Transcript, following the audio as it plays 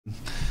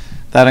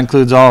that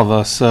includes all of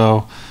us.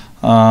 So,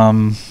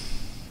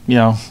 you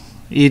know,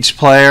 each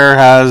player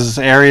has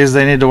areas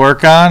they need to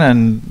work on,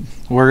 and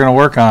we're going to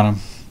work on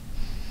them.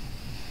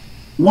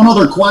 One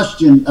other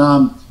question.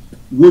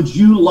 Would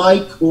you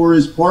like, or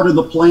is part of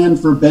the plan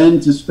for Ben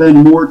to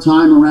spend more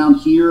time around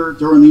here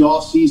during the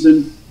off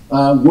season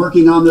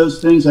working on those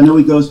things? I know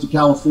he goes to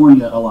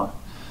California a lot.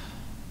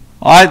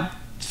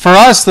 For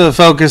us, the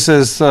focus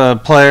is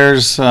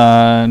players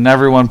and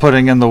everyone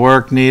putting in the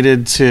work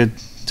needed to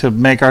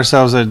make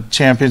ourselves a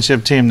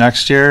championship team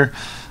next year.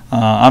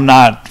 I'm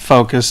not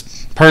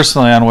focused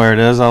personally on where it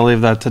is. I'll leave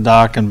that to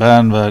Doc and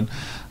Ben, but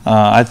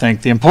I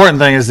think the important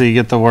thing is that you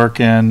get the work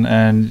in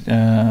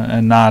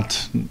and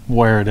not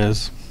where it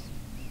is.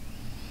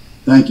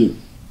 Thank you.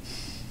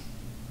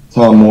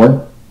 Tom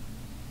Moore.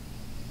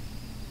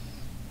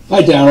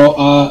 Hi, Daryl.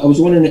 I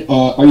was wondering,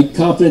 are you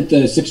confident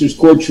the Sixers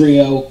core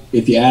trio,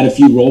 if you add a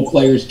few role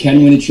players,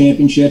 can win a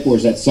championship, or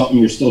is that something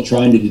you're still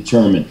trying to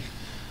determine?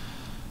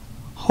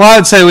 Well,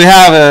 I'd say we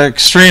have an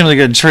extremely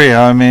good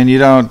trio. I mean, you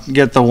don't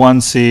get the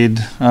 1 seed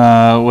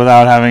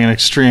without having an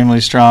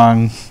extremely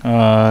strong,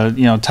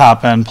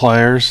 top-end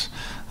players.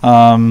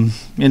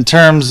 In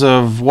terms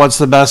of what's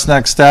the best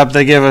next step,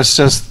 they give us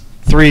just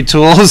 3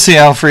 tools,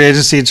 free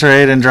agency,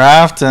 trade, and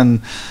draft,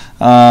 and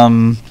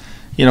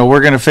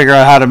we're going to figure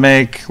out how to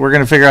make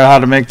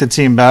the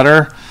team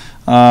better.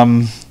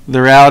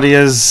 The reality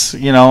is,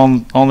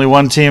 only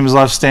one team is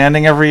left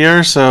standing every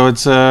year, so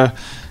it's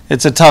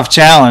a tough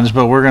challenge,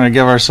 but we're going to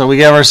give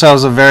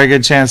ourselves a very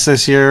good chance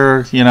this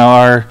year.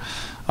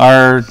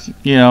 Our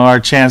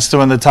chance to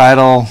win the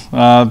title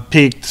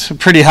peaked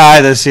pretty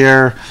high this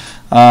year.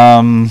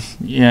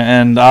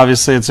 And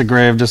obviously it's a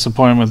grave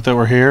disappointment that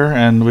we're here,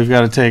 and we've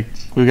got to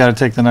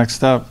take the next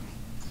step.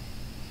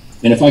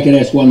 And if I could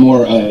ask one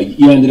more,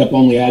 you ended up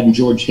only adding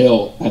George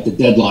Hill at the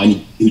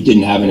deadline, who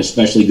didn't have an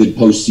especially good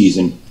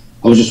postseason.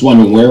 I was just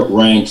wondering where it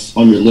ranks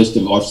on your list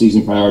of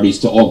off-season priorities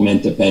to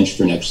augment the bench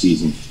for next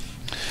season.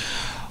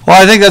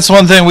 Well, I think that's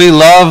one thing. We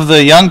love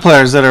the young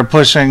players that are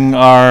pushing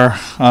our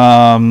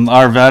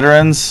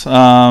veterans. We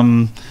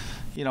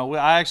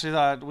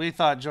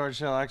thought George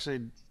Hill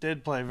actually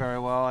did play very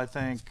well. I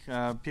think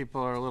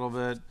people are a little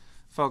bit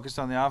focused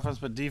on the offense,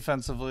 but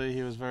defensively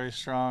he was very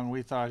strong.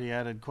 We thought he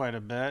added quite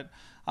a bit.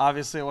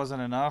 Obviously it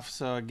wasn't enough.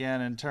 So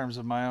again, in terms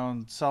of my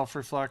own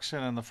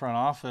self-reflection in the front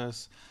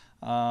office,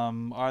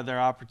 are there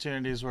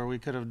opportunities where we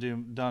could have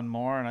done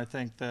more? And I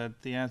think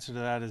that the answer to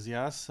that is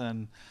yes.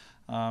 And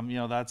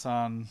that's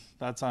on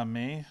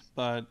me.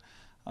 But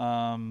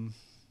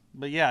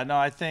yeah, no,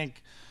 I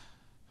think,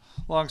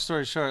 long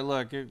story short,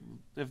 look,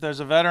 if there's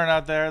a veteran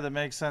out there that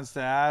makes sense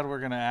to add, we're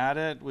going to add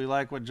it. We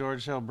like what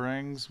George Hill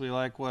brings. We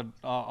like what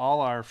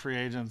all our free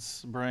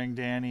agents bring,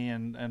 Danny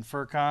and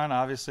Furkan.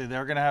 Obviously,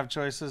 they're going to have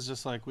choices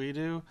just like we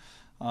do.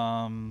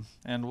 And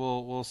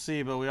we'll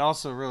see. But we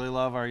also really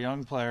love our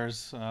young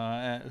players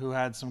who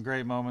had some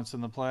great moments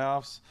in the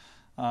playoffs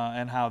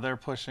and how they're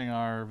pushing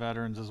our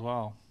veterans as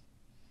well.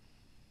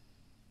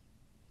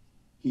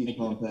 Keith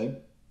Pompey.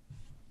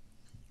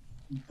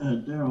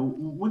 Daryl,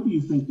 what do you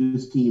think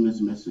this team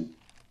is missing?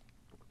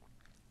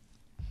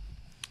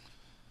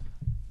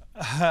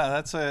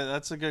 That's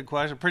a good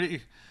question.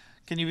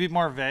 Can you be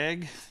more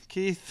vague,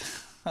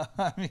 Keith?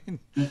 I mean,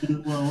 I'm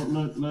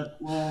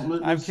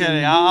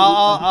kidding.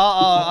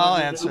 I'll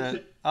answer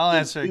it. I'll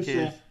answer it,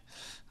 Keith.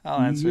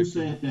 You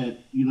said that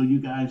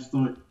you guys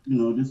thought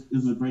this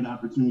is a great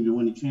opportunity to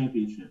win a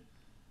championship.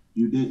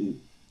 You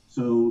didn't.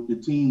 So the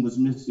team was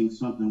missing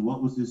something.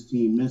 What was this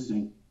team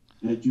missing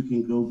that you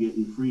can go get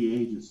in free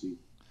agency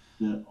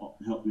to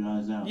help you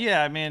guys out?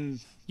 Yeah, I mean,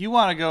 you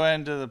want to go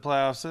into the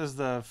playoffs as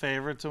the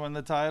favorite to win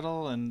the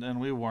title, and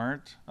we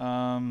weren't.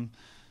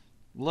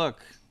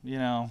 Look,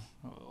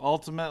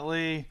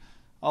 ultimately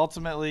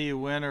you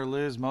win or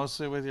lose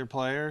mostly with your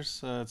players.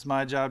 It's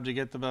my job to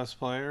get the best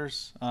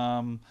players.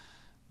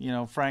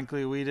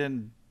 Frankly, we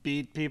didn't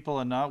beat people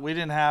enough. We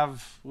didn't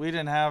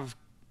have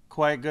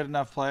quite good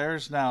enough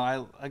players. Now,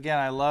 I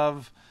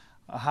love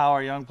how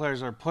our young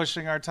players are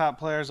pushing our top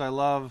players. I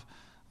love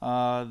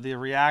the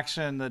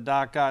reaction that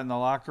Doc got in the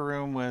locker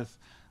room with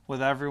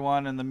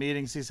everyone in the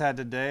meetings he's had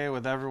today,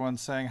 with everyone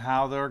saying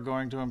how they're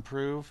going to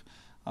improve.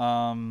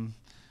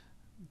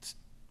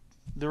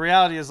 The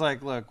reality is,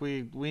 look,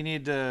 we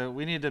need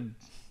to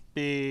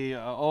be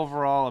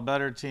overall a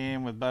better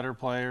team with better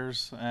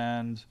players,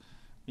 and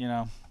we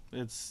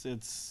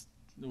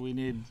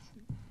need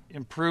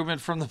improvement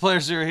from the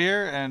players who are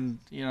here, and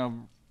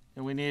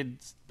we need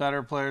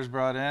better players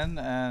brought in,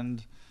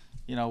 and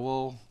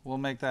we'll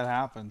make that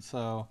happen.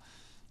 So,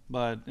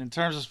 but in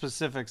terms of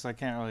specifics, I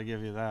can't really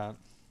give you that.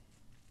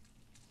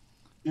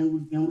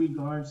 In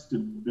regards to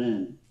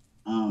Ben,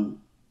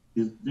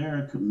 is there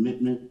a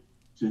commitment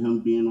to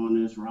him being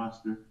on this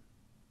roster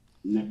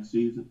next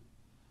season?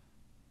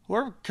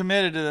 We're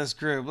committed to this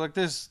group. Look,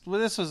 this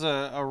was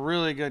a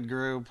really good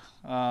group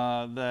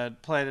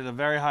that played at a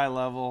very high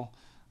level.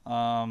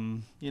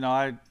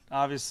 I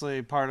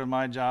obviously, part of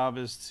my job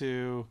is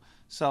to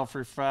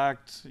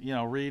self-reflect,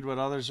 read what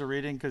others are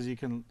reading, because you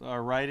can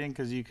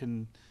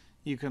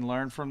you can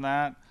learn from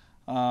that.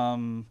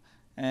 And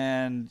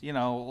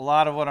a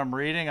lot of what I'm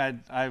reading,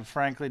 I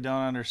frankly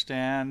don't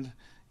understand.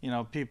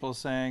 People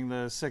saying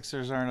the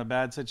Sixers are in a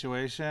bad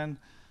situation.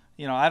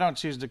 I don't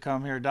choose to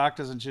come here. Doc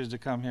doesn't choose to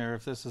come here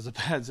if this is a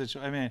bad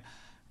situation. I mean,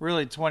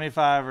 really,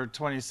 25 or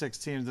 26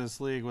 teams in this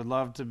league would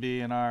love to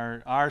be in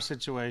our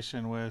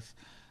situation with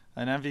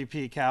an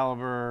MVP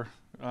caliber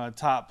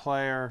top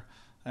player,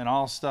 an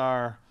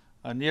all-star,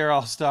 a near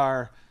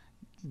all-star,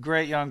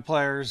 great young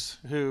players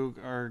who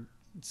are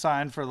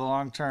signed for the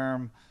long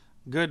term,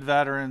 good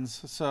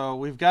veterans. So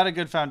we've got a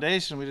good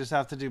foundation. We just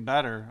have to do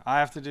better. I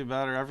have to do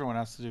better. Everyone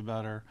has to do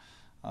better.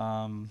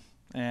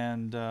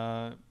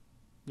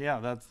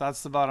 Yeah,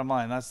 that's the bottom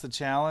line. That's the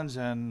challenge,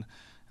 and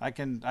I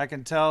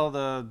can tell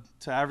to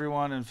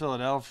everyone in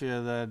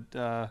Philadelphia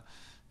that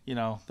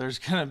there's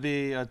going to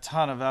be a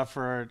ton of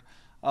effort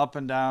up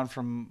and down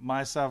from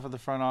myself at the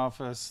front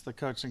office, the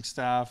coaching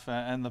staff,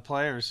 and the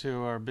players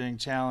who are being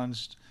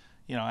challenged,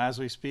 as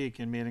we speak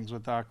in meetings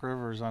with Doc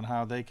Rivers on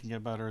how they can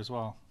get better as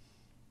well.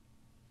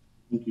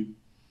 Thank you.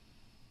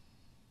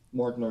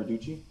 Mark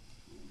Narducci.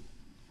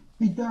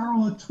 Hey,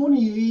 Daryl, at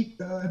 28,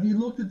 have you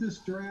looked at this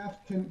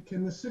draft?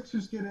 Can the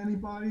Sixers get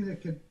anybody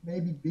that could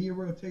maybe be a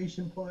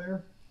rotation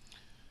player?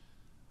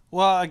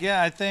 Well,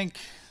 again,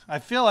 I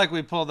feel like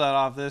we pulled that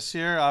off this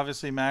year.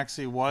 Obviously,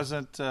 Maxey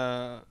wasn't,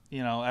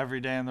 every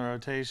day in the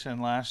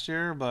rotation last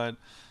year, but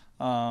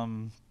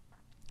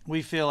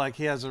we feel like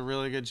he has a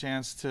really good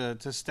chance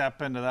to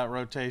step into that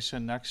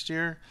rotation next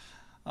year.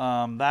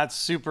 That's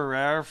super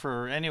rare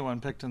for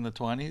anyone picked in the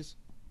 20s,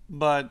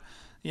 but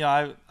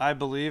I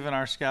believe in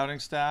our scouting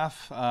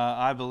staff.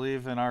 I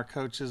believe in our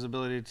coaches'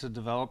 ability to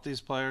develop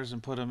these players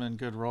and put them in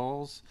good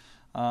roles.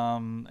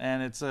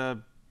 And it's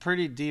a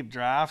pretty deep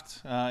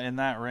draft in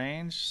that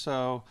range.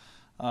 So,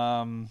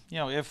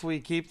 if we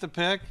keep the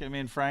pick, I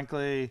mean,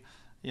 frankly,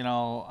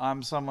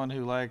 I'm someone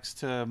who likes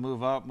to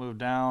move up, move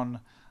down,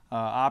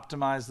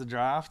 optimize the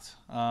draft.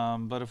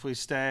 But if we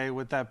stay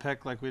with that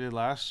pick like we did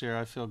last year,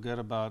 I feel good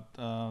about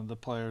the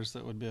players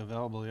that would be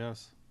available,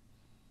 yes.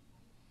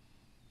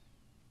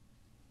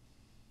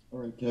 All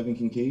right, Kevin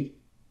Kincaid.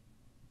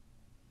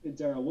 Hey,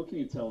 Daryl, what can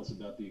you tell us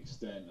about the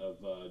extent of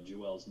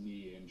Joel's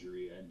knee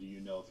injury, and do you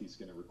know if he's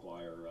going to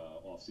require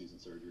off-season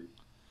surgery?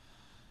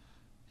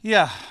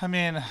 Yeah, I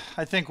mean,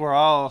 I think we're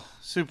all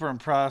super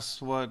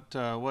impressed what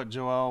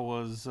Joel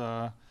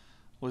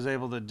was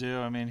able to do.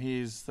 I mean,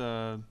 he's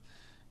the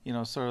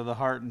sort of the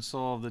heart and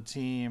soul of the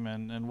team,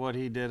 and what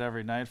he did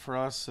every night for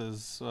us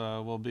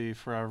will be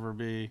forever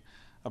be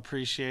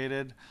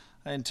appreciated.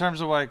 In terms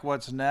of like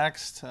what's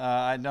next,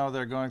 I know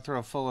they're going through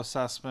a full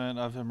assessment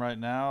of him right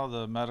now,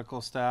 the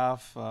medical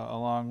staff,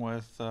 along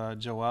with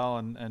Joel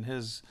and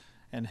his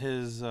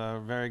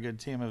very good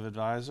team of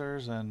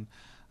advisors, and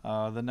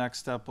the next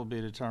step will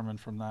be determined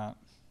from that.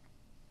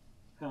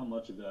 How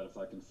much of that, if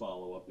I can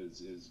follow up,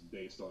 is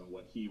based on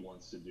what he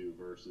wants to do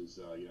versus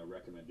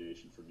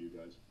recommendation from you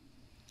guys?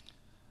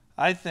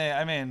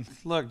 I mean,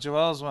 look,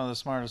 Joel is one of the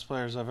smartest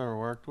players I've ever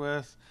worked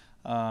with.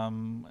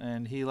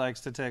 And he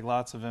likes to take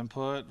lots of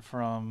input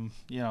from,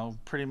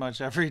 pretty much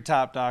every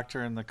top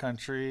doctor in the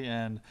country,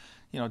 and,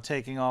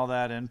 taking all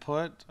that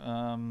input,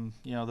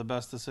 the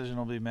best decision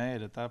will be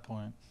made at that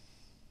point.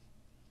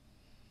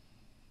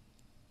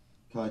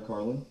 Kai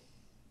Carlin.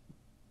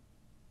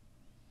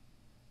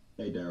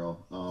 Hey, Daryl.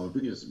 If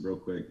we could just real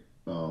quick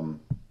go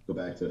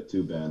back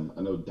to Ben.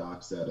 I know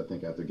Doc said, I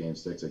think after Game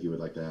 6, that he would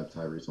like to have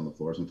Tyrese on the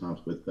floor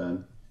sometimes with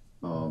Ben.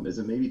 Is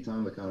it maybe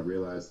time to kind of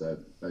realize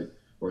that,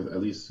 or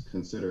at least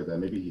consider that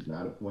maybe he's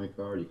not a point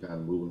guard, you kind of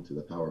move him to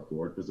the power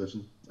forward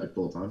position at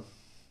full time?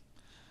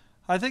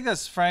 I think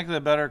that's frankly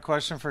a better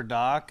question for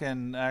Doc,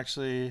 and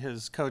actually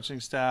his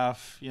coaching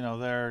staff.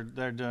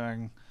 They're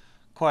doing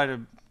quite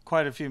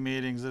a few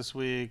meetings this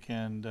week,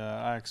 and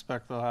I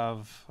expect they'll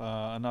have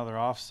another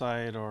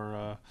offsite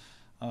or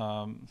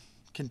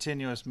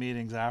continuous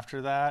meetings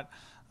after that.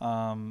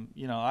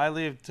 I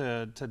leave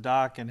to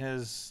Doc and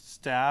his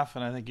staff,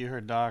 and I think you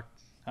heard Doc.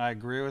 I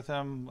agree with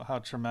him how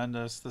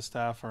tremendous the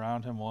staff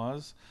around him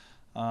was,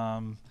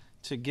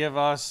 to give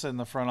us in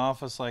the front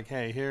office like,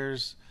 hey, here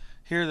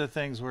are the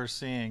things we're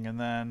seeing, and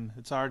then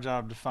it's our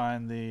job to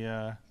find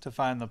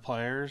the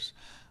players.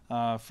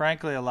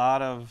 Frankly, a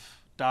lot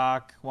of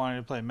Doc wanting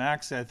to play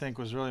Maxey, I think,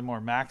 was really more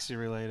Maxey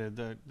related,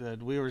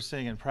 that we were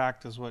seeing in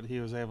practice what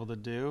he was able to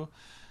do.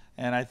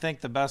 And I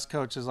think the best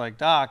coaches like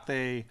Doc,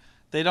 they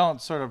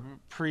don't sort of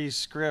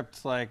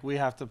pre-script like we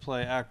have to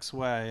play X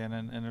way.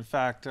 And in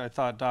fact, I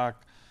thought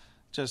Doc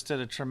just did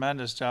a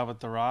tremendous job with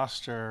the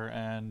roster,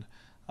 and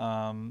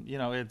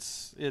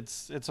it's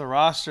a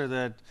roster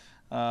that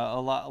a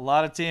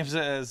lot of teams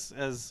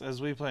as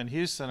we play in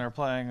Houston are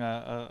playing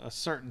a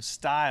certain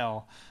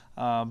style,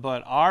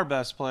 but our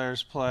best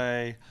players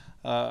play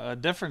a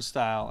different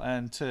style,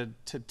 and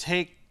to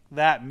take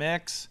that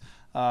mix,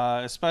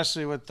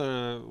 especially with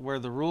where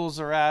the rules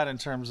are at in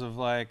terms of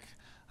like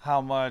how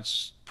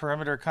much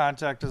perimeter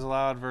contact is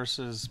allowed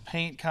versus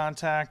paint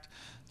contact,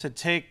 to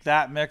take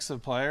that mix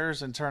of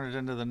players and turn it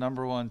into the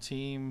number one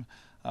team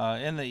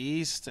in the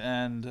East,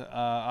 and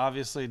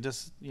obviously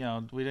just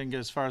we didn't get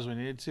as far as we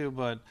needed to,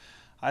 but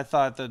I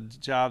thought the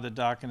job that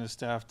Doc and his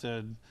staff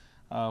did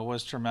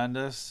was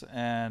tremendous.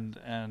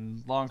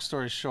 And long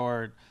story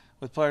short,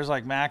 with players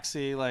like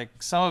Maxey,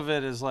 like some of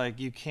it is like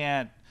you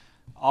can't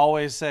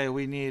always say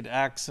we need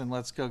X and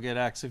let's go get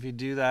X. If you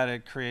do that,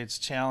 it creates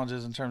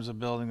challenges in terms of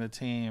building the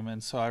team.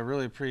 And so I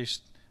really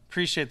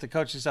appreciate the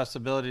coaching staff's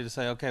ability to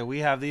say, okay, we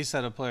have these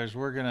set of players.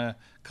 We're going to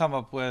come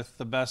up with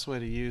the best way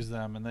to use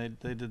them. And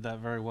they did that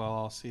very well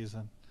all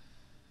season.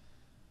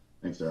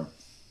 Thanks, Daryl.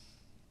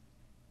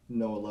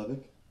 Noah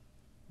Levick.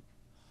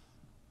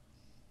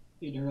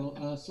 Hey,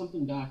 Daryl.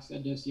 Something Doc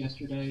said just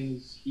yesterday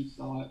is he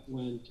thought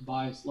when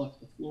Tobias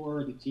left the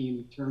floor, the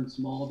team turned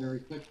small very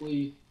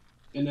quickly.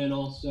 And then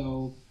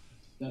also,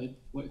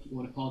 what you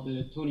want to call it,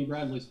 the Tony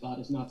Bradley spot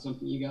is not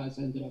something you guys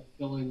ended up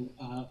filling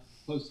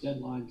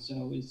post-deadline.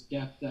 So is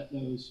depth at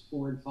those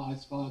 4 and 5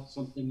 spots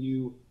something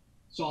you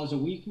saw as a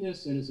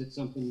weakness, and is it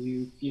something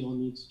you feel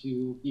needs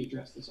to be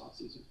addressed this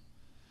offseason?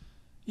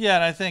 Yeah,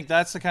 and I think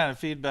that's the kind of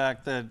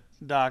feedback that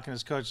Doc and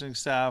his coaching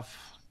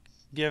staff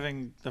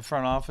giving the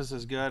front office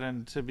is good.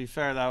 And to be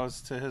fair, that was,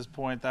 to his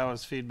point, that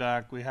was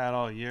feedback we had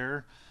all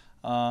year.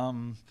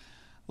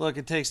 Look,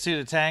 it takes two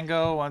to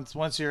tango.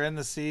 Once you're in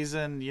the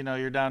season,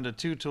 you're down to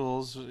 2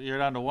 tools. You're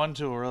down to 1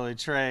 tool, really,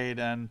 trade.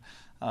 And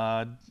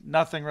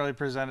nothing really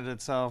presented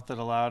itself that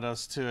allowed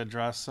us to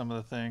address some of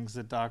the things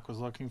that Doc was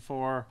looking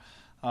for.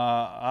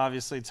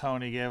 Obviously,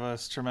 Tony gave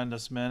us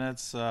tremendous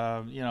minutes.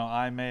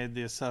 I made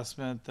the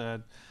assessment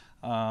that,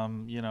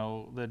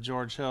 that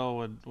George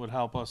Hill would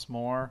help us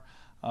more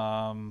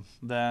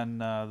than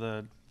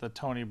the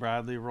Tony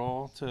Bradley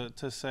role,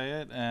 to say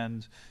it.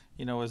 And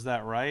is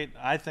that right?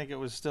 I think it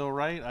was still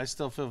right. I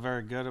still feel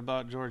very good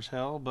about George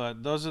Hill,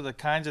 but those are the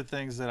kinds of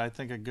things that I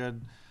think a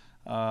good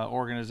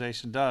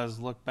organization does: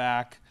 look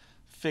back,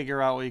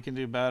 figure out what you can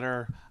do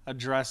better,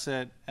 address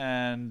it,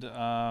 and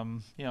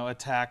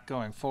attack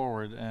going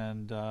forward.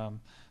 And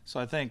so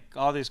I think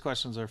all these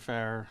questions are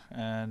fair,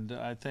 and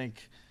I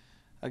think,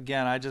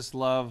 again, I just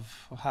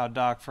love how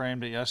Doc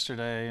framed it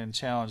yesterday and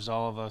challenged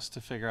all of us to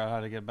figure out how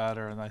to get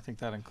better, and I think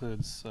that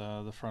includes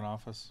the front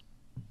office.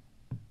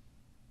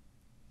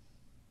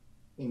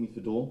 Amy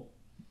Fadul.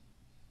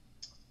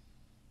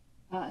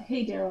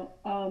 Hey, Daryl.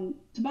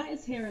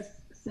 Tobias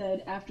Harris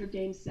said after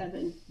Game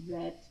 7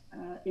 that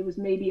it was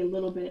maybe a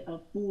little bit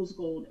of fool's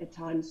gold at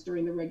times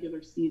during the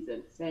regular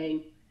season,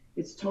 saying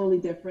it's totally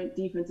different.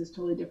 Defense is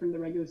totally different in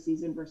the regular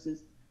season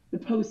versus the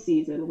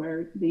postseason,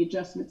 where the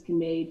adjustments can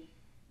be made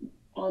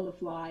on the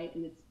fly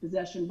and it's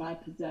possession by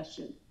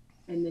possession.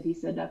 And that he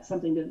said that's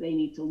something that they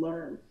need to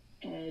learn.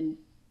 And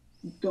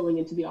going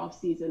into the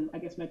offseason, I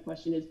guess my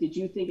question is, did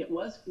you think it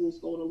was fool's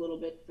gold a little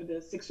bit for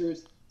the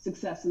Sixers'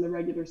 success in the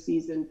regular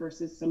season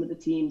versus some of the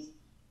teams,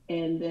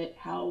 and that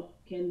how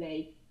can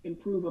they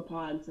improve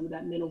upon some of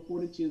that mental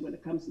fortitude when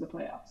it comes to the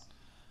playoffs?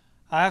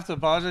 I have to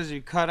apologize.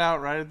 You cut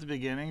out right at the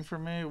beginning for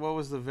me. What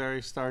was the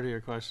very start of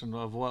your question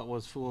of what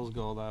was fool's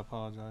gold? I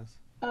apologize.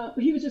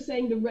 He was just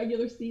saying the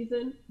regular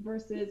season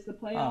versus the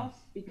playoffs,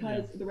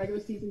 because the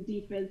regular season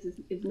defense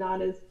is not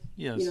as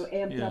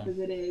amped up as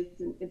it is,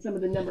 and some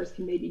of the numbers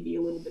can maybe be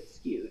a little bit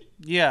skewed.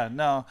 Yeah,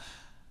 no.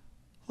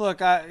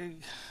 Look, I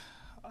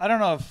don't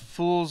know if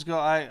fool's gold.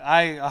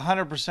 I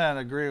 100%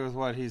 agree with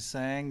what he's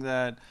saying,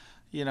 that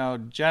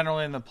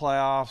generally in the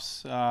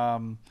playoffs,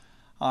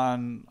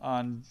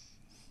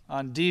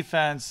 on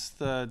defense,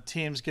 the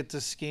teams get to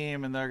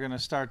scheme and they're going to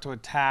start to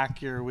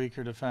attack your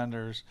weaker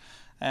defenders.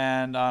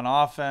 And on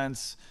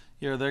offense,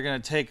 they're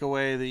going to take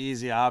away the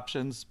easy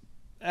options,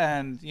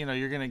 and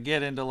you're going to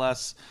get into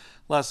less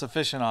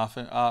efficient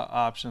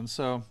options.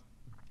 So,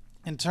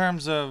 in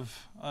terms of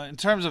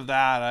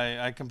that,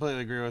 I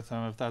completely agree with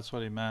him if that's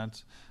what he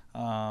meant.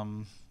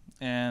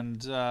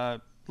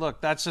 Look,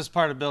 that's just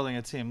part of building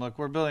a team. Look,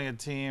 we're building a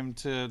team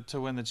to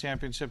win the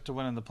championship, to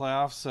win in the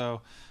playoffs.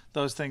 So,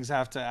 those things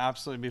have to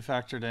absolutely be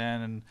factored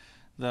in. And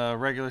the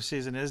regular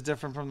season is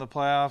different from the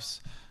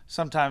playoffs.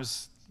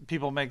 Sometimes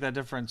people make that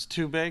difference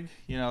too big,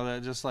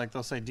 that just like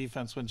they'll say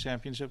defense win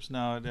championships.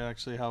 No, it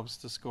actually helps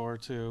to score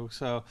too.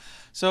 So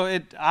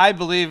I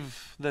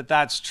believe that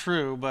that's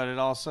true, but it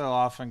also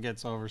often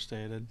gets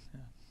overstated. Yeah.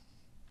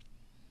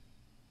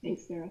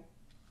 Thanks, Sarah.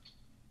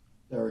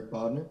 Derek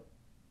Bodner.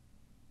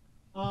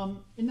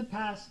 In the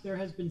past, there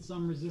has been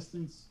some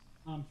resistance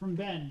from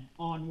Ben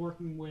on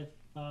working with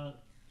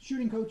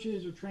shooting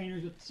coaches or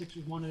trainers that the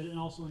Sixers wanted, and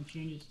also in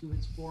changes to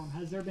his form.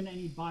 Has there been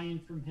any buy-in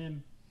from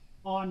him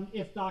on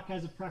if Doc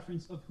has a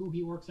preference of who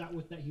he works out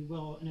with that he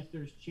will, and if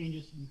there's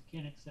changes in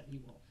mechanics that he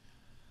will?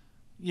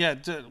 Yeah,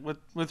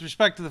 with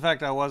respect to the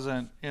fact I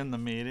wasn't in the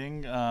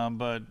meeting,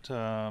 but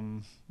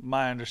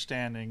my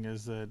understanding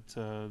is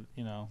that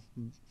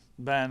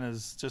Ben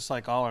is just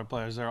like all our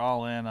players. They're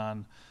all in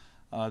on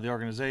the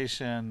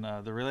organization.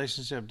 The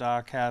relationship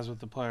Doc has with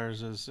the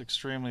players is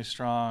extremely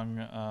strong,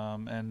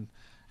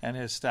 and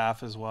his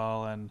staff as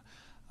well. And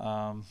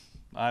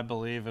I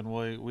believe, and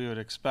we would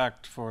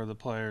expect for the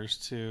players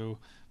to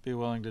be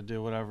willing to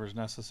do whatever is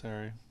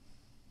necessary.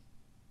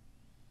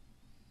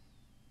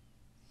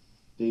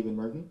 David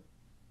Merton.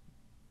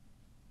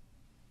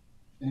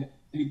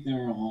 Hey,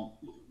 Daryl,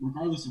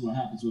 regardless of what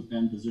happens with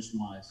Ben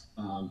position-wise,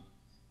 I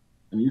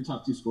mean, your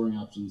top two scoring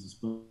options this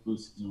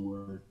postseason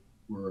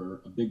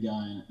were a big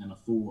guy and a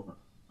four.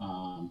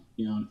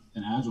 You know,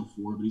 an agile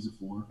four, but he's a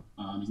four.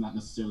 He's not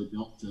necessarily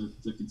built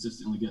to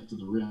consistently get to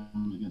the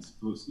rim against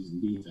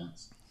postseason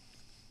defense.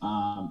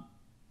 I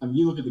mean,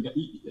 you look at the guy.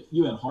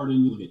 You had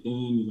Harden, you look at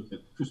Dame, you look at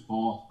Chris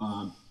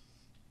Paul.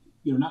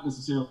 You know, not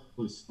necessarily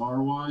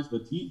star-wise,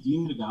 but do you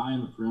need a guy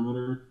on the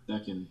perimeter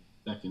that can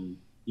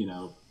you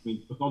know, I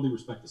mean, with all due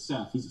respect to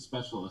Seth, he's a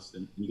specialist,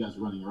 and you guys are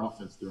running your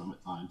offense through him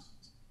at times.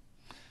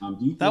 Do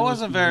you that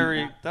wasn't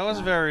very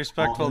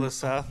respectful to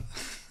Seth.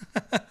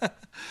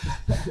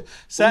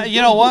 Seth,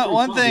 you know,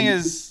 one thing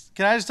is,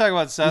 can I just talk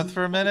about Seth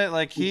for a minute?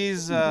 Like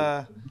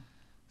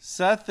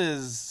Seth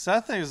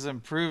is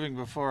improving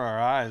before our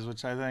eyes,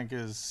 which I think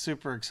is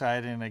super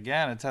exciting.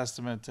 Again, a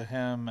testament to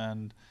him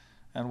and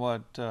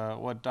what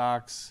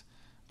Doc's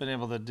been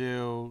able to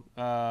do.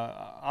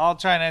 I'll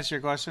try and answer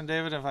your question,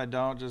 David. If I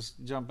don't, just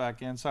jump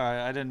back in. Sorry,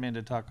 I didn't mean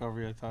to talk over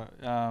you. I thought.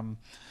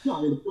 No,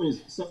 I mean, the point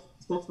is,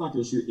 Steph's not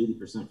going to shoot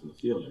 80% from the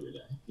field every day.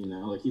 You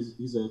know, like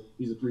he's a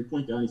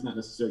 3-point guy. He's not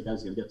necessarily a guy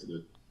who's going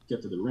to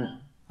get to the rim.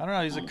 I don't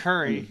know. He's a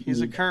Curry.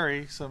 He's a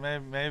Curry. So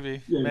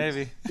maybe.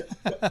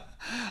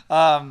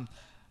 To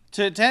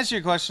answer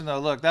your question though,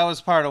 look, that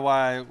was part of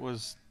why I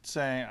was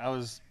saying I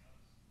was.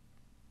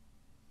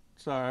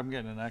 Sorry, I'm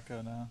getting an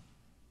echo now.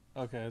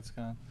 Okay, it's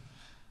gone.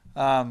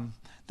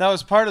 That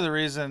was part of the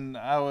reason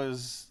I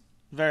was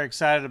very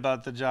excited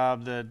about the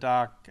job that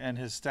Doc and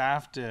his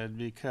staff did,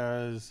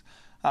 because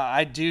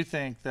I do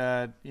think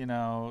that, you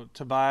know,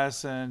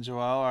 Tobias and Joel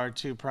are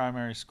two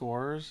primary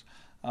scorers.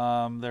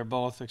 They're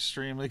both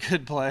extremely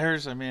good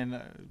players. I mean,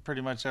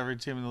 pretty much every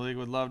team in the league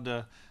would love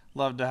to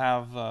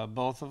have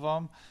both of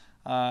them.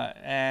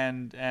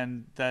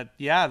 And that,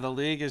 yeah, the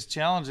league is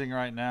challenging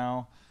right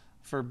now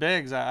for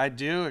bigs. I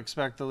do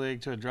expect the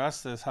league to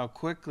address this. How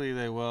quickly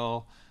they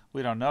will,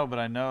 we don't know, but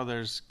I know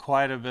there's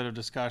quite a bit of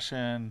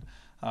discussion,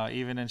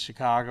 even in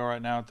Chicago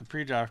right now at the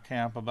pre-draft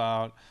camp,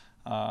 about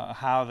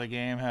how the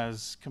game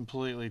has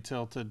completely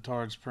tilted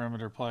towards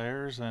perimeter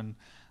players and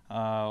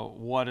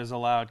what is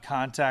allowed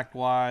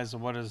contact-wise,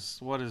 what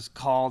is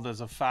called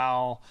as a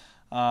foul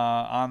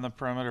on the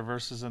perimeter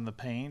versus in the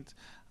paint.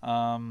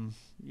 You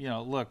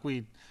know, look,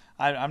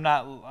 I'm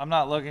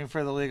not looking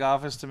for the league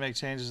office to make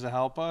changes to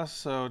help us.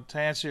 So to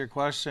answer your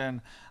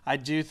question, I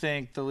do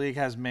think the league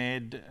has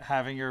made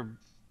having your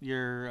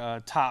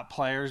top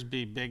players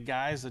be big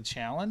guys a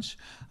challenge.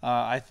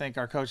 I think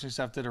our coaching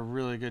staff did a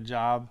really good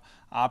job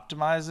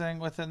optimizing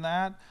within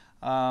that.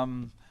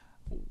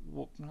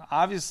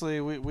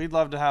 Obviously, we'd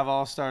love to have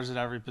all stars at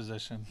every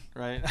position,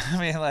 right? I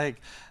mean, like,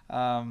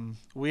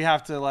 we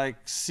have to like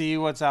see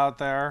what's out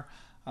there.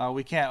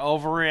 We can't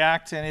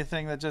overreact to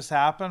anything that just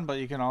happened, but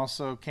you can't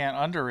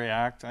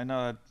underreact. I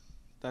know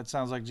that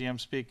sounds like GM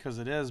speak because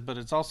it is, but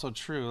it's also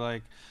true.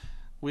 Like,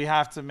 we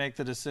have to make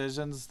the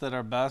decisions that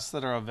are best,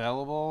 that are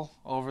available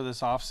over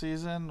this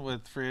offseason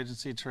with free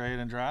agency, trade,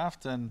 and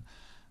draft. And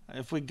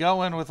if we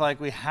go in with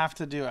like we have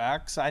to do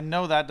X, I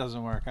know that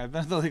doesn't work. I've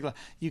been to the league.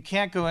 You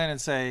can't go in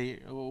and say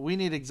we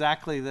need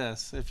exactly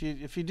this. If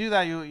you do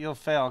that, you'll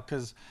fail,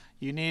 because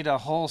you need a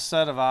whole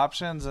set of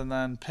options and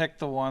then pick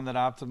the one that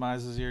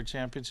optimizes your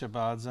championship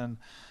odds. And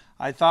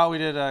I thought we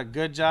did a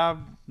good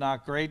job,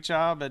 not great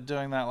job, at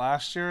doing that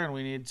last year, and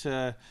we need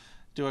to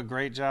do a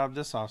great job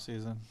this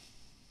offseason.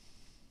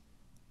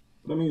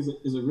 But I mean, is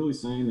it really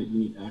saying that you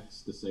need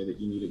X to say that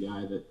you need a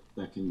guy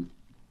that can,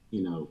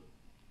 you know,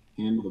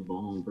 handle the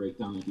ball and break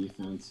down the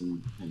defense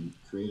and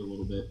create a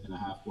little bit in a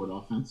half-court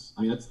offense?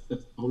 I mean, that's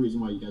the whole reason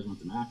why you guys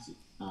went to Maxey.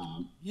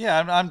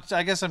 Yeah,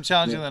 I guess I'm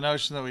challenging the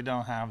notion that we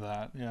don't have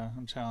that. Yeah,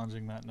 I'm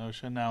challenging that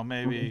notion. Now,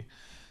 maybe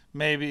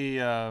we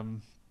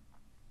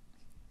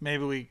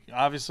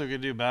obviously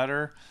could do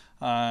better.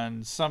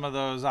 And some of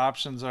those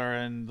options are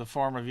in the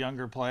form of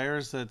younger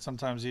players that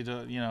sometimes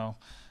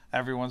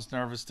everyone's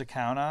nervous to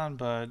count on.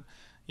 But,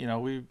 you know,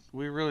 we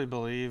really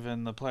believe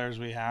in the players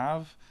we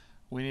have.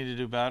 We need to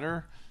do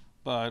better,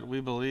 but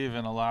we believe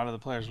in a lot of the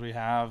players we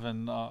have,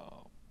 and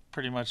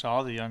pretty much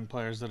all the young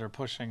players that are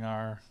pushing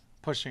our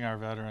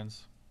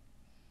veterans.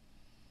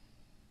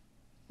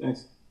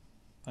 Thanks.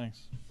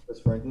 Chris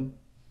Franklin.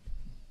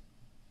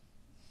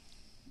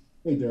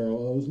 Hey,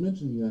 Daryl, I was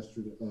mentioning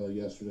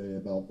yesterday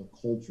about the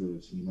culture of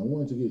the team. I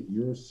wanted to get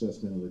your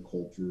assessment of the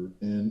culture,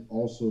 and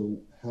also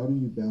how do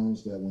you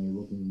balance that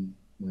when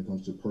it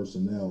comes to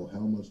personnel? How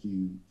much do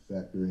you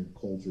factor in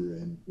culture,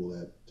 and will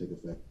that take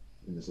effect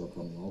in this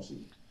upcoming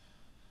offseason?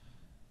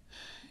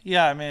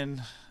 Yeah, I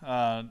mean,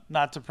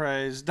 not to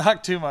praise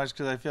Doc too much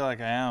because I feel like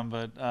I am,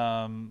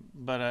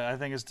 but I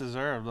think it's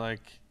deserved.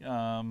 Like,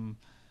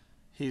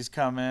 he's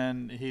come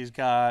in,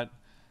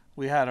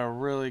 we had a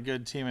really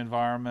good team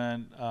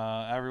environment,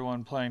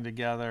 everyone playing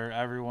together,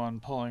 everyone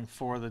pulling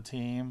for the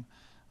team.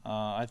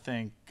 I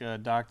think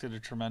Doc did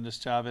a tremendous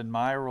job. In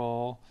my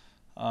role,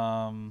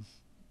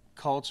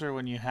 culture,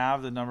 when you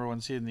have the number one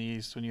seed in the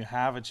East, when you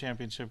have a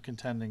championship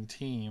contending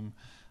team,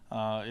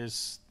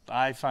 is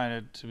I find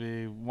it to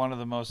be one of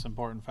the most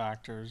important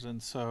factors,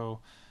 and so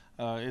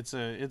it's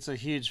a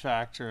huge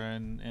factor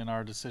in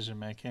our decision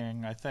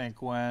making. I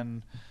think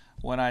when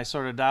I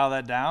sort of dial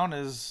that down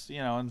is,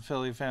 and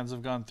Philly fans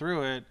have gone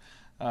through it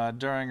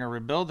during a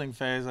rebuilding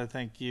phase. I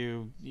think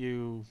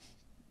you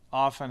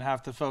often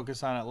have to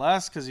focus on it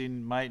less because you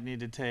might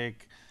need to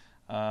take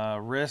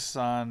risks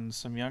on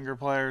some younger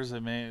players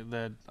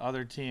that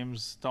other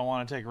teams don't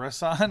want to take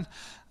risks on.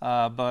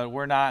 But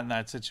we're not in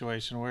that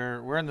situation.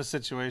 We're in the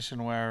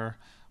situation where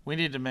we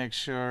need to make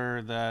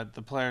sure that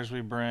the players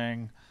we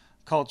bring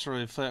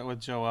culturally fit with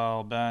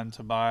Joel, Ben,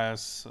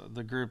 Tobias,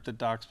 the group that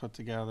Doc's put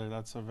together.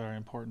 That's a very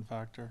important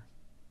factor.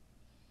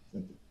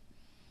 Thank you.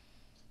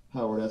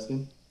 Howard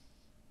Eskin.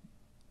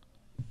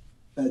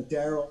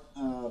 Daryl,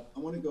 I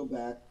want to go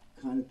back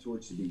kind of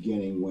towards the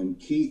beginning when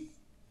Keith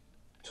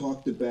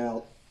talked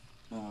about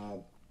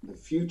the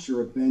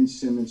future of Ben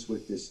Simmons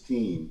with this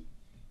team.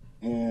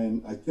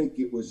 And I think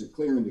it was a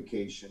clear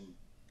indication,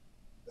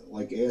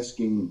 like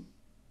asking,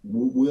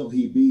 will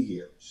he be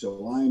here?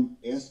 So I'm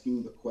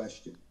asking the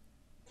question,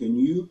 can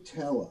you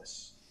tell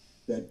us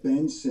that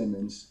Ben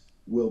Simmons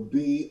will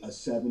be a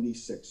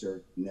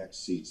 76er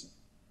next season?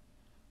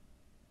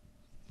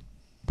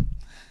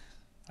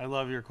 I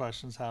love your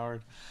questions,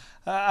 Howard.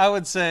 I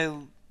would say,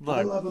 look.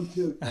 I love them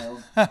too,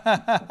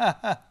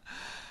 Daryl.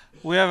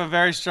 We have a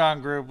very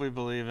strong group we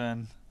believe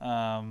in.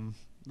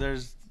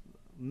 There's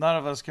none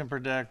of us can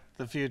predict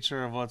the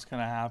future of what's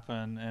going to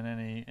happen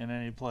in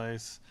any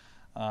place.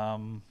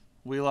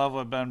 We love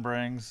what Ben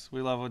brings.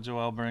 We love what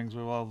Joel brings.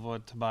 We love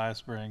what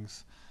Tobias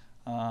brings.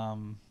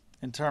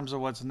 In terms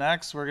of what's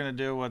next, we're going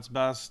to do what's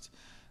best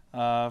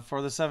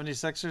for the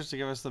 76ers to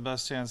give us the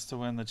best chance to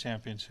win the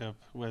championship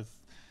with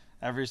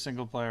every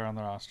single player on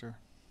the roster.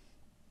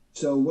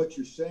 So what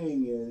you're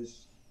saying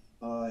is,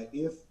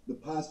 if the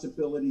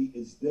possibility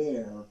is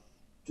there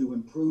to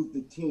improve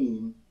the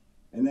team,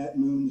 and that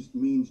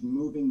means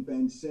moving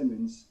Ben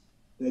Simmons,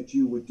 that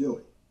you would do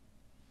it.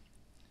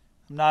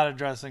 I'm not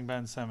addressing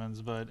Ben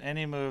Simmons, but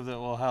any move that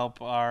will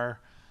help our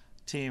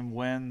team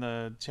win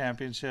the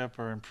championship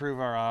or improve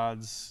our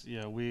odds,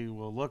 we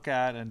will look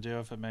at and do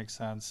if it makes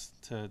sense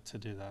to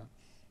do that.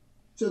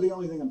 So the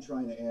only thing I'm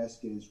trying to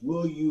ask is,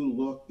 will you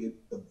look at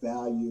the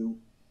value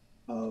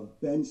of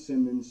Ben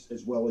Simmons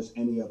as well as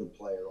any other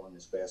player on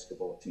this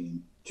basketball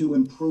team to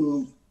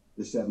improve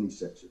the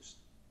 76ers?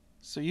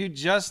 So you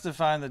just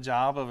defined the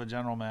job of a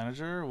general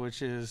manager,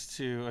 which is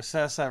to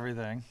assess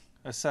everything,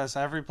 assess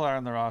every player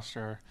on the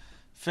roster,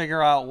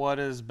 figure out what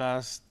is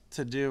best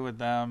to do with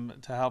them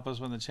to help us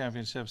win the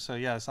championship. So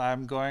yes,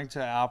 I'm going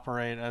to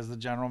operate as the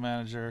general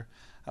manager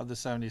of the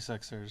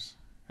 76ers,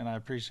 and I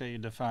appreciate you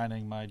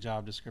defining my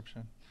job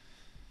description.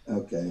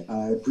 Okay,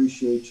 I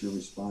appreciate your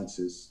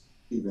responses,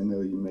 even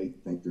though you may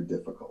think they're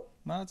difficult.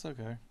 No, it's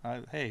okay.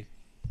 Hey,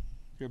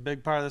 you're a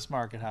big part of this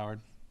market, Howard.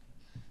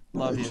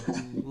 Love you.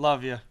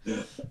 Love you.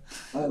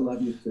 I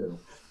love you too.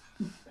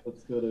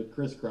 Let's go to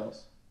Chris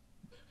Krause.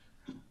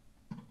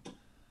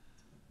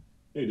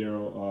 Hey,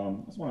 Daryl.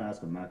 I just want to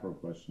ask a macro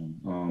question.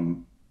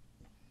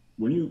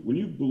 When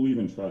you believe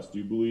in trust, do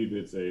you believe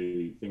it's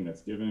a thing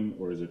that's given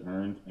or is it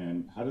earned?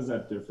 And how does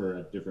that differ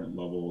at different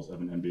levels of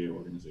an NBA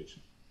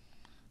organization?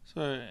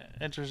 So,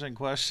 interesting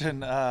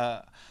question.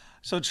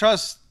 So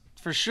trust,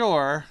 for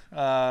sure,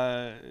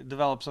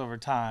 develops over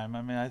time.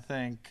 I mean, I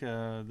think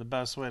the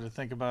best way to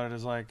think about it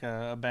is like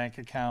a bank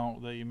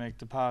account that you make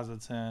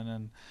deposits in.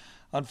 And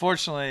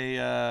unfortunately,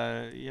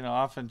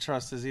 often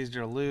trust is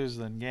easier to lose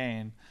than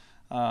gain.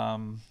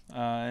 And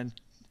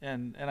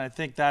I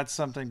think that's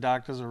something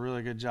Doc does a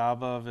really good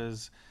job of,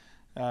 is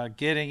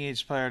getting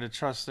each player to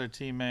trust their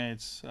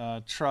teammates,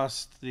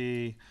 trust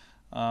the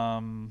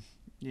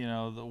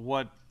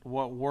what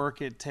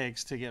work it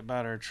takes to get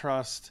better,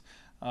 trust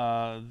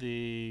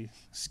the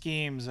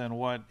schemes and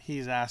what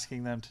he's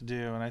asking them to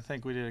do. And I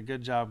think we did a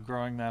good job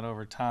growing that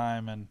over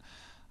time. And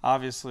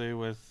obviously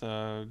with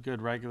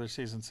good regular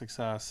season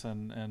success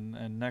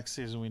and next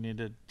season we need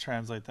to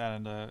translate that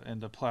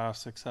into playoff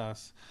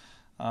success.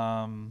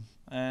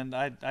 And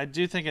I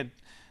do think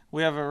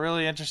we have a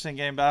really interesting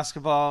game,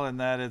 basketball, in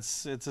that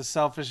it's a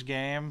selfish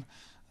game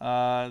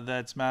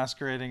that's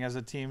masquerading as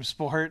a team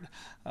sport.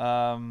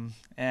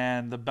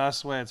 And the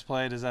best way it's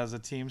played is as a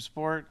team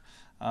sport.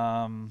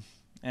 Again,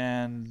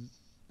 I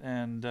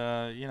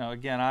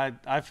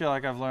feel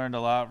like I've learned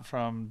a lot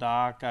from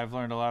Doc. I've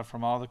learned a lot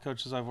from all the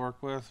coaches I've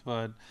worked with,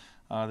 but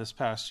this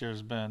past year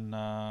has been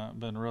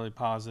really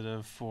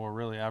positive for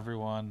really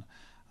everyone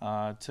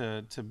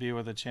to be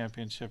with a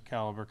championship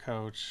caliber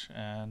coach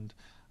and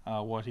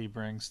what he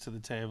brings to the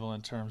table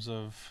in terms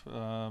of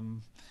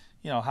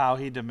how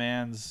he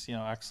demands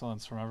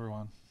excellence from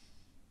everyone.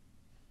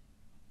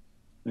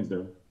 Thanks,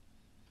 Daryl.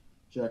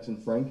 Jackson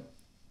Frank.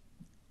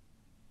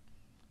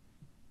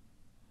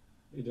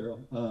 Hey, Daryl.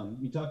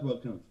 You talk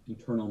about kind of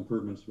internal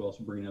improvements, but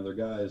also bringing other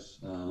guys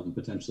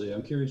potentially.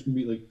 I'm curious,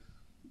 maybe like,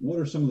 what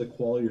are some of the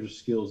qualities or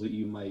skills that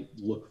you might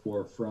look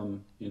for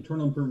from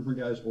internal improvement for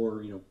guys,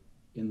 or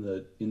in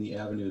the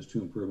avenues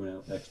to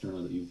improvement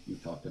external that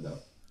you've talked about?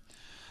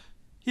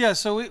 Yeah,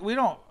 so we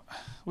don't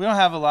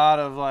have a lot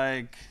of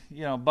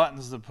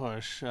buttons to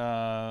push.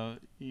 When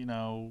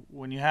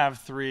you have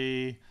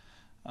three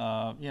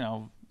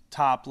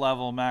top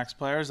level max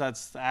players,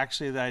 that's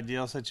actually the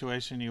ideal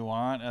situation you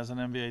want as an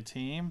NBA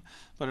team.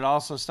 But it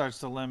also starts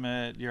to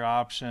limit your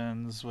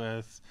options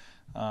with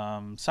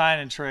sign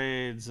and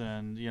trades,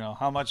 and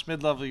how much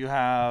mid level you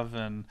have,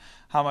 and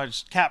how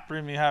much cap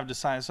room you have to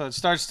sign. So it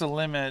starts to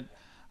limit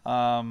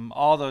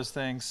all those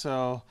things.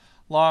 So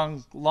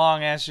long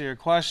answer to your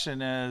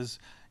question is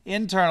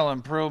internal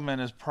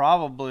improvement is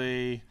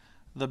probably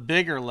the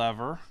bigger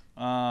lever.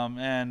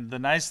 And the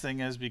nice thing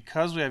is,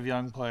 because we have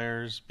young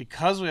players,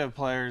 because we have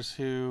players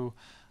who,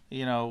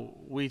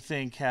 we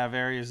think have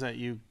areas that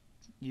you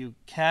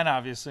can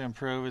obviously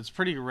improve. It's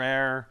pretty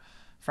rare,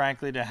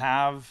 frankly, to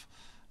have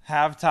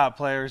top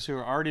players who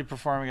are already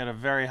performing at a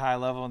very high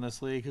level in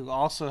this league, who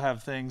also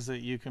have things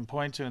that you can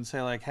point to and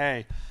say, like,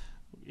 hey,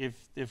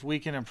 if we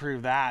can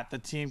improve that, the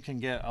team can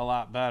get a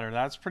lot better.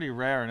 That's pretty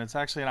rare, and it's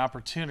actually an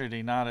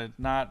opportunity, not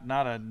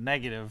a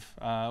negative,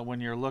 when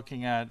you're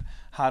looking at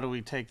how do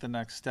we take the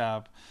next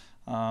step.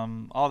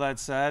 All that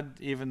said,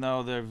 even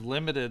though they've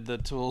limited the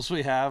tools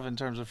we have in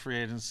terms of free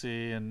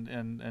agency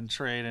and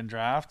trade and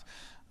draft,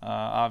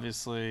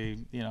 obviously,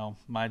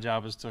 my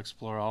job is to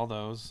explore all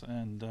those,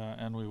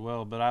 and we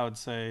will. But I would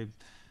say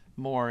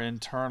more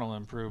internal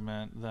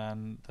improvement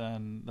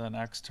than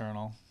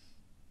external.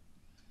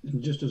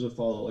 And just as a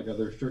follow, are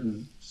there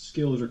certain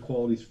skills or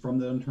qualities from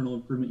that internal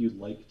improvement you'd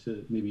like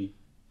to maybe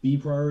be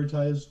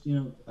prioritized,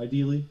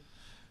 ideally?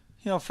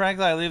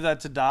 Frankly, I leave that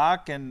to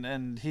Doc,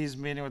 and he's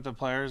meeting with the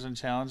players and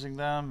challenging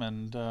them.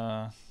 And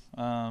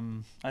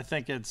I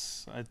think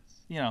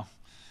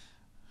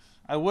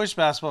I wish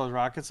basketball was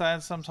rocket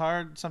science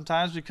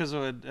sometimes, because it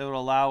would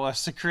allow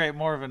us to create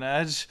more of an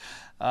edge.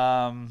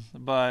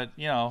 But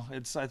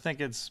I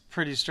think it's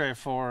pretty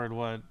straightforward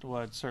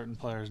what certain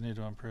players need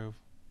to improve.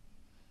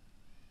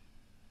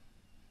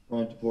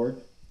 Ryan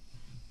DePort.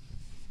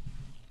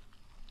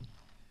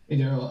 Hey,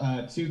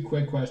 Daryl, two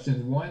quick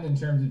questions. One, in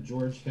terms of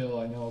George Hill,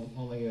 I know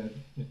only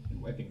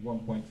I think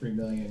 1.3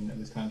 million of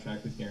his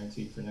contract is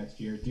guaranteed for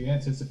next year. Do you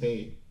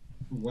anticipate,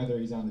 whether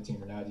he's on the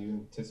team or not, do you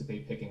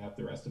anticipate picking up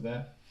the rest of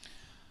that?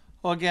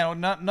 Well,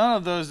 again, none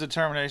of those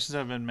determinations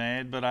have been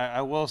made, but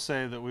I will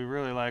say that we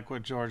really like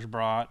what George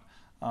brought.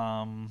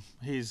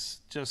 He's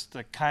just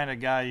the kind of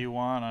guy you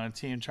want on a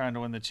team trying to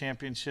win the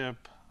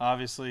championship.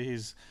 Obviously,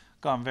 he's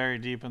gone very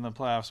deep in the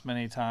playoffs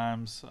many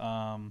times.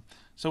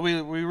 So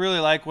we really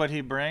like what he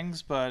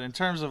brings, but in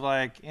terms of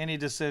any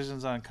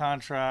decisions on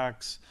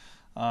contracts,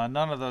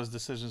 none of those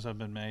decisions have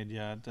been made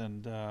yet,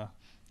 and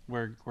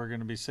we're going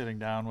to be sitting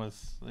down with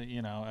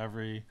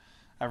every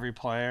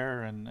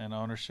player and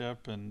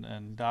ownership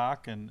and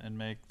Doc and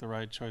make the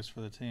right choice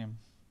for the team.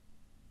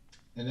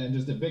 And then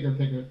just a bigger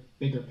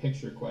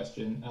picture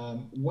question.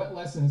 What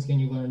lessons can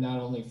you learn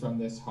not only from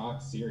this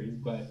Hawks series,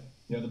 but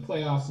the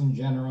playoffs in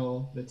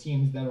general, the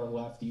teams that are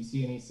left? Do you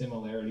see any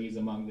similarities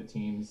among the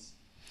teams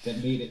that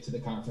made it to the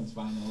conference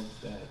finals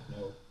that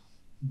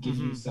give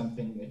you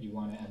something that you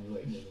want to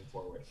emulate moving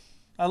forward?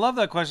 I love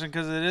that question,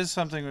 because it is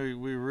something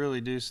we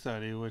really do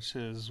study, which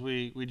is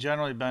we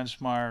generally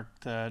benchmark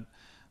that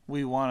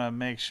we want to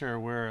make sure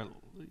we're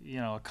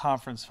a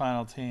conference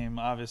final team,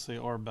 obviously,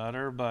 or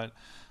better. But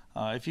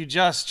if you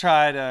just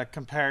try to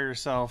compare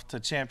yourself to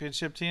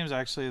championship teams,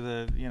 actually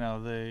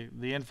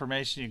the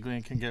information you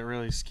glean can get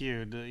really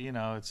skewed.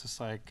 It's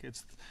just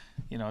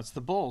it's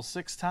the Bulls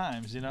 6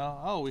 times.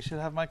 Oh, we should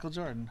have Michael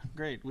Jordan.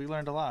 Great, we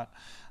learned a lot.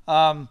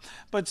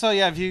 But so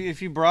yeah,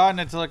 if you broaden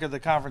it to look at the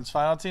conference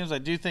final teams, I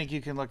do think you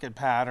can look at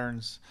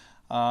patterns.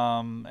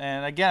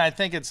 And again, I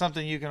think it's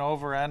something you can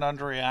over and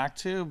underreact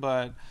to.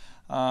 But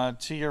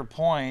to your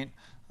point,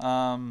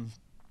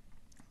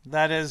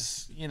 that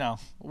is,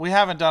 we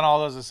haven't done all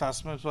those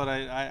assessments, but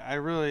I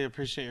really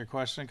appreciate your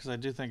question, because I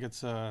do think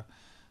it's an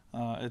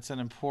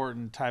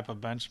important type of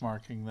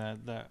benchmarking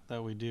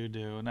that we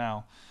do.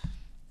 Now,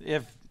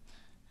 if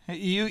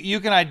you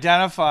can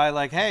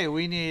identify hey,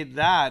 we need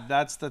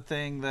that's the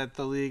thing that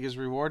the league is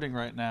rewarding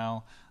right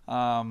now.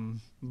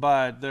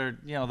 But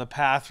the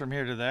path from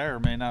here to there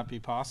may not be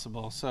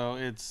possible. So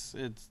it's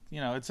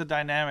a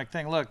dynamic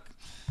thing. Look,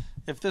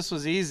 if this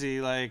was easy,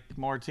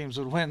 more teams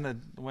would win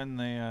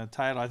the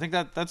title. I think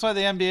that's why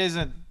the NBA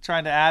isn't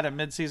trying to add a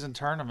midseason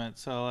tournament.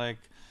 So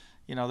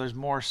there's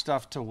more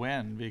stuff to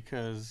win,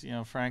 because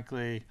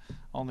frankly,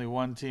 only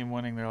one team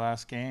winning their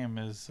last game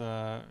is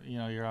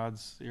your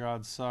odds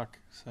suck.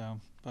 So,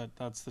 but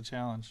that's the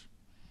challenge.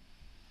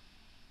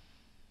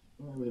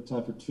 All right, we have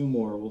time for 2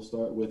 more. We'll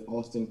start with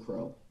Austin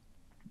Crow.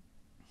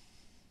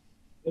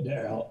 Hey,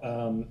 Daryl.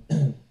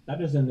 Not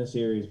just in this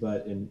series,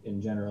 but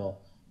in general.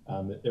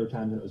 There were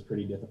times when it was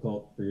pretty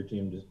difficult for your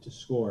team to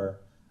score.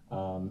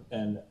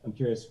 And I'm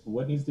curious,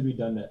 what needs to be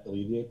done to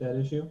alleviate that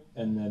issue?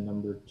 And then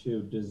number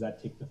 2, does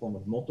that take the form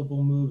of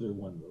multiple moves or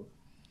one move?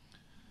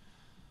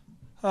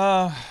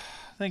 I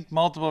think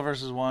multiple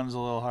versus one is a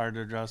little hard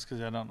to address,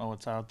 because I don't know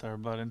what's out there.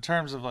 But in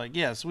terms of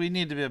yes, we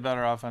need to be a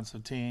better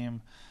offensive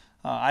team.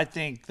 I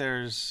think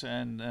there's,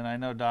 and I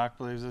know Doc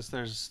believes this,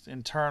 there's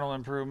internal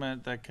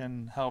improvement that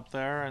can help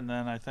there. And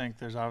then I think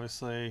there's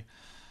obviously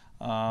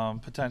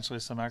potentially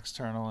some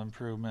external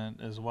improvement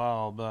as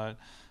well. But,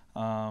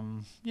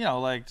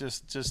 like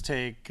just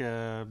take,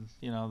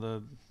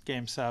 the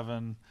Game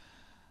 7,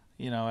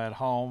 at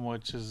home,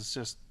 which is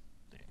just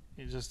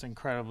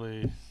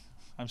incredibly,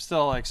 I'm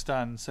still like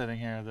stunned sitting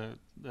here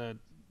that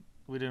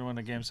we didn't win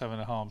a Game 7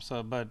 at home.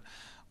 So, but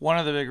one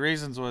of the big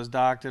reasons was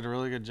Doc did a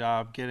really good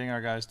job getting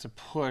our guys to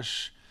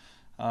push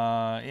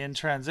in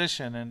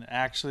transition, and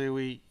actually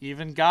we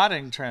even got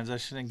in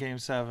transition in Game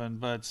 7,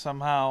 but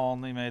somehow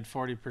only made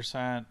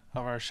 40%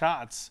 of our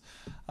shots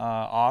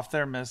off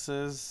their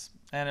misses,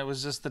 and it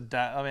was just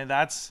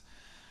that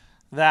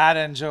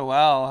and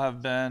Joel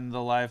have been the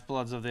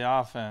lifebloods of the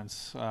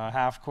offense.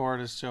 Half court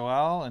is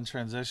Joel, in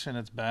transition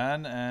it's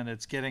Ben, and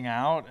it's getting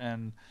out,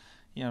 and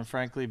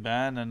frankly,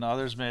 Ben and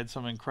others made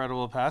some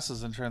incredible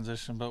passes in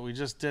transition, but we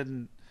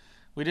didn't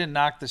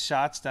knock the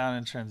shots down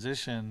in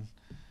transition.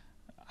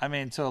 I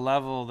mean, to a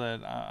level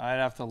that I'd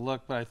have to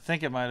look, but I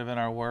think it might have been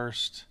our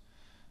worst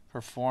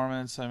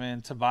performance. I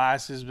mean,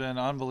 Tobias, who's been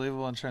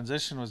unbelievable in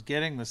transition, was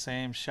getting the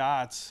same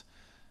shots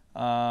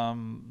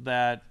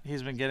that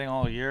he's been getting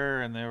all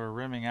year, and they were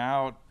rimming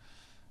out.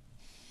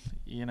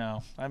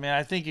 I mean,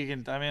 I think you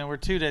can. I mean, we're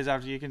 2 days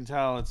after, you can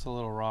tell it's a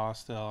little raw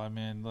still. I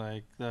mean,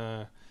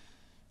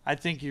 I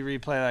think you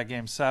replay that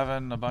Game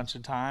 7 a bunch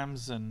of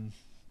times, and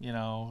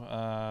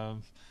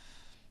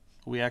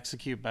we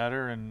execute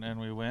better and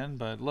we win.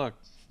 But look,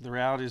 the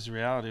reality is the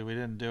reality. We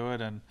didn't do it,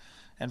 and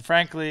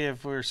frankly,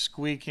 if we're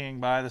squeaking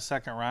by the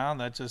second round,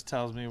 that just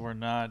tells me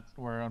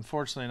we're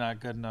unfortunately not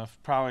good enough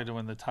probably to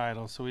win the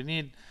title. So we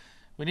need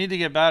to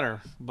get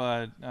better.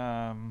 But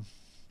that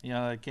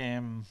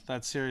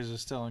series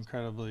is still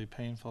incredibly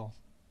painful.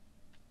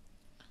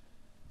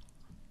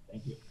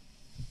 Thank you.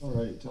 All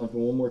right, time for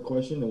one more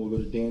question, and we'll go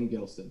to Dan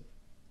Gelston.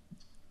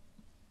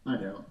 Hi,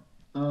 Daryl.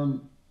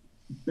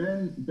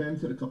 Ben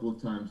said a couple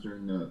of times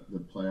during the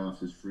playoffs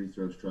his free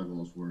throw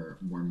struggles were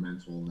more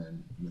mental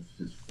than with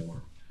his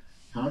form.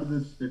 How do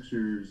the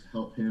Sixers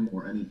help him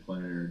or any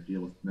player deal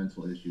with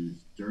mental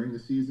issues during the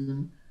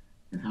season,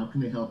 and how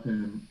can they help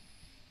him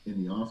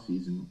in the off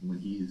season when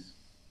he's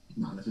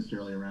not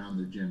necessarily around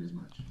the gym as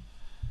much?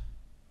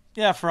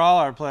 Yeah, for all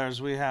our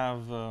players, we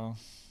have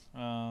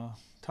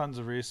tons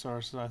of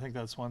resources. I think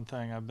that's one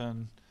thing I've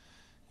been,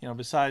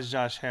 besides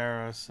Josh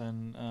Harris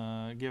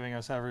and giving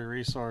us every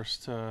resource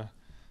to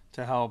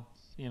help,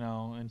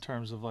 in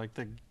terms of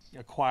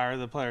acquire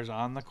the players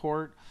on the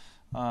court.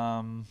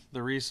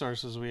 The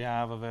resources we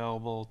have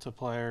available to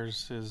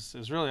players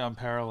is really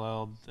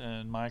unparalleled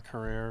in my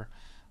career.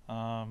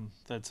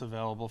 That's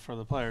available for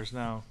the players.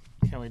 Now,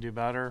 can we do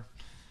better?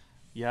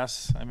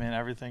 Yes. I mean,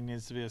 everything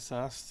needs to be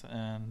assessed,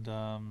 and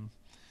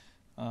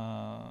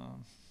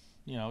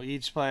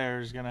each player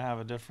is going to have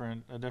a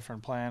different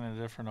plan and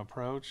a different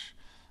approach.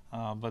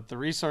 But the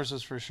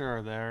resources for sure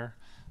are there,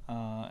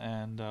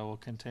 and will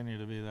continue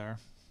to be there.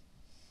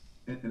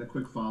 And a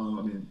quick follow.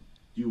 I mean,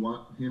 do you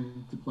want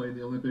him to play in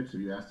the Olympics?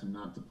 Have you asked him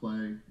not to play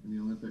in the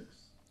Olympics?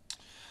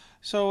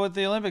 So with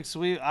the Olympics,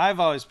 I've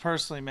always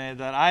personally made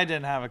that. I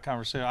didn't have a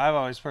conversation. I've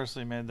always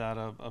personally made that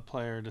a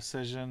player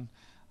decision.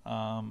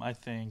 I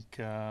think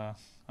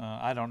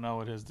I don't know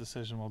what his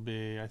decision will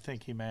be. I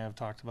think he may have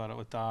talked about it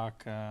with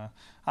Doc.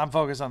 I'm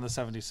focused on the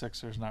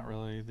 76ers, not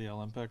really the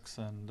Olympics.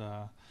 And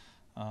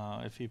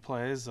if he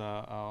plays,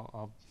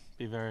 I'll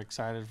be very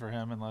excited for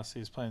him, unless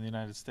he's playing the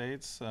United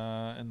States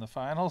in the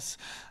finals.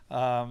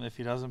 If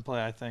he doesn't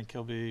play, I think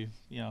he'll be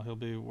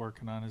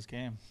working on his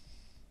game.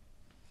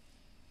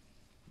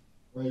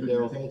 All right,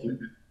 Daryl, thank you.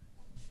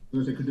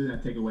 Could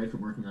that take away from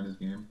working on his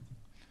game?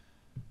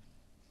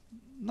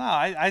 No,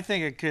 I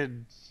think it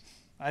could.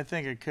 I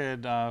think it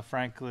could.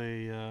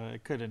 Frankly,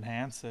 it could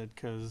enhance it,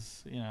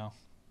 because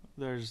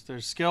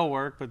there's skill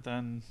work, but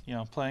then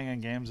playing in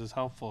games is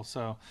helpful.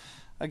 So,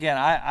 again,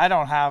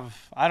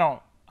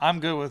 I'm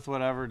good with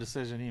whatever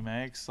decision he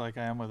makes, like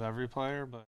I am with every player, but.